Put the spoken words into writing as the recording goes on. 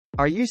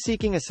Are you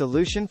seeking a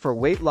solution for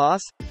weight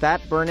loss, fat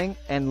burning,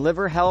 and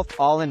liver health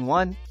all in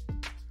one?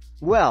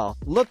 Well,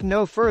 look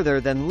no further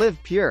than Liv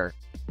Pure.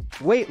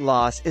 Weight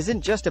loss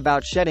isn't just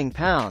about shedding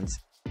pounds,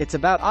 it's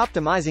about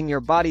optimizing your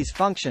body's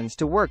functions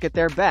to work at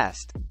their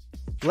best.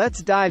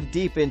 Let's dive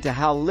deep into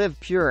how Liv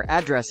Pure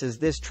addresses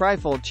this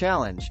trifold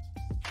challenge.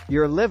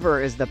 Your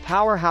liver is the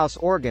powerhouse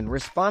organ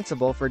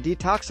responsible for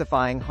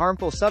detoxifying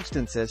harmful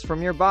substances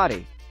from your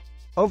body.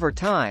 Over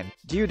time,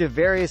 due to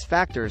various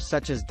factors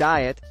such as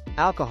diet,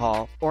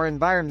 alcohol, or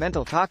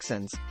environmental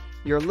toxins,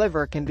 your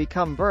liver can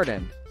become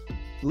burdened.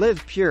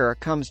 Liv Pure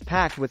comes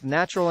packed with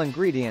natural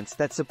ingredients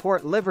that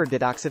support liver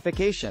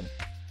detoxification.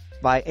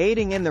 By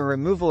aiding in the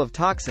removal of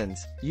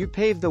toxins, you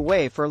pave the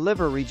way for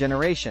liver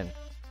regeneration.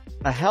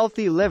 A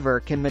healthy liver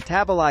can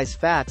metabolize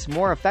fats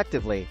more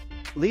effectively,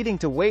 leading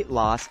to weight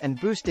loss and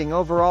boosting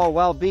overall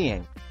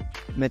well-being.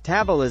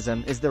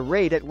 Metabolism is the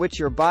rate at which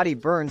your body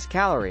burns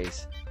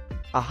calories.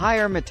 A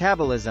higher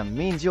metabolism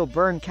means you'll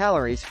burn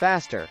calories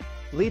faster,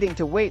 leading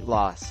to weight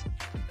loss.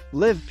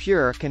 Liv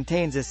Pure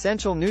contains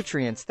essential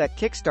nutrients that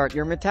kickstart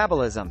your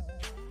metabolism.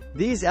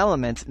 These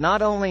elements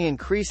not only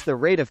increase the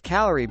rate of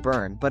calorie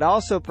burn but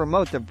also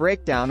promote the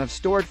breakdown of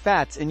stored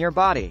fats in your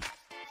body.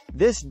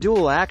 This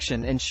dual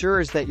action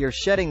ensures that you're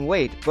shedding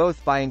weight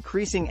both by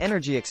increasing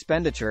energy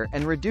expenditure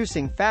and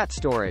reducing fat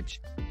storage.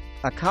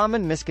 A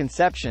common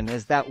misconception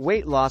is that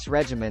weight loss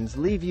regimens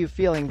leave you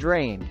feeling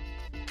drained.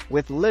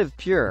 With Liv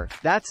Pure,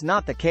 that's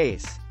not the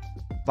case.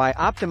 By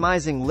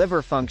optimizing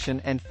liver function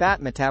and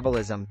fat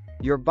metabolism,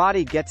 your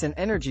body gets an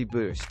energy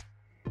boost.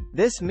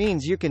 This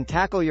means you can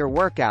tackle your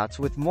workouts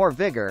with more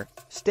vigor,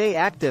 stay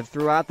active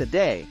throughout the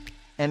day,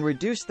 and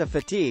reduce the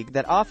fatigue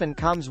that often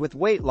comes with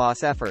weight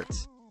loss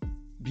efforts.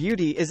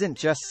 Beauty isn't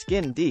just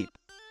skin deep.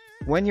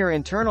 When your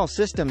internal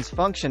systems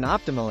function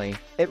optimally,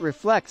 it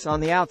reflects on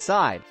the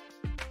outside.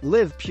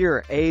 Liv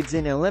Pure aids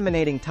in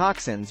eliminating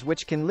toxins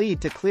which can lead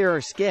to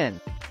clearer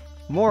skin.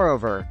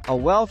 Moreover, a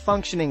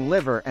well-functioning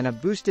liver and a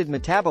boosted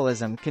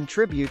metabolism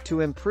contribute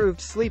to improved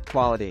sleep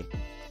quality.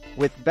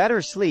 With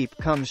better sleep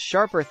comes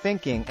sharper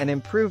thinking and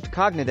improved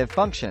cognitive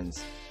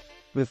functions.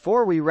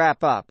 Before we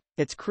wrap up,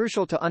 it's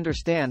crucial to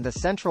understand the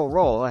central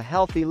role a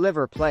healthy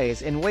liver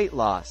plays in weight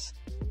loss.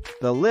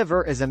 The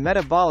liver is a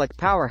metabolic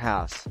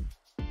powerhouse.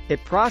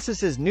 It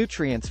processes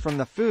nutrients from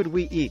the food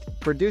we eat,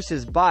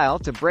 produces bile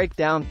to break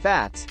down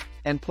fats,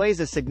 and plays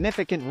a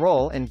significant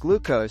role in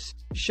glucose,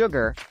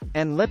 sugar,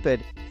 and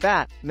lipid,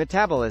 fat,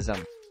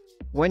 metabolism.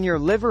 When your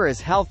liver is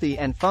healthy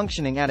and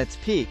functioning at its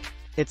peak,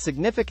 it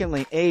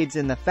significantly aids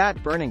in the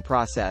fat-burning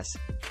process,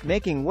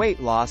 making weight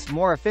loss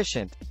more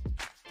efficient.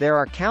 There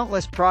are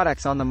countless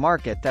products on the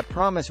market that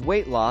promise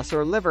weight loss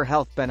or liver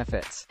health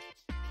benefits.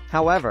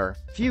 However,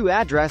 few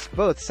address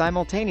both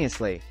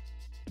simultaneously.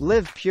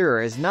 Liv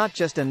Pure is not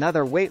just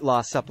another weight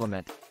loss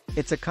supplement,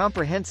 it's a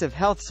comprehensive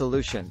health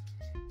solution.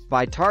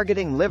 By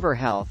targeting liver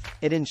health,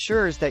 it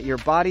ensures that your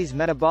body's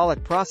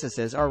metabolic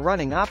processes are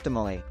running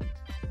optimally.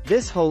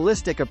 This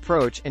holistic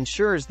approach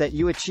ensures that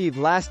you achieve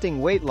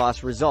lasting weight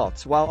loss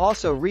results while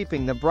also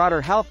reaping the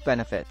broader health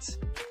benefits.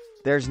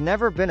 There's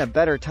never been a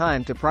better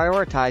time to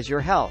prioritize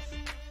your health.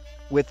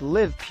 With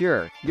Liv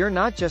Pure, you're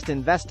not just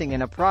investing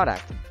in a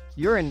product,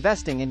 you're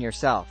investing in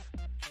yourself.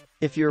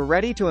 If you're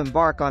ready to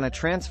embark on a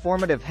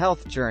transformative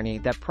health journey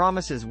that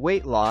promises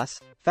weight loss,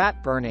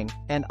 fat burning,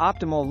 and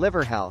optimal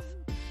liver health,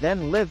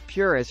 then Liv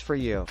Pure is for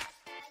you.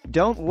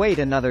 Don't wait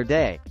another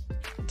day.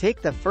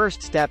 Take the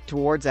first step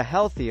towards a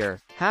healthier,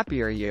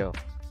 happier you.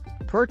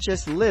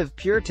 Purchase Liv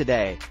Pure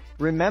today.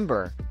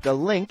 Remember, the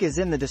link is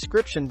in the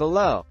description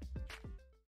below.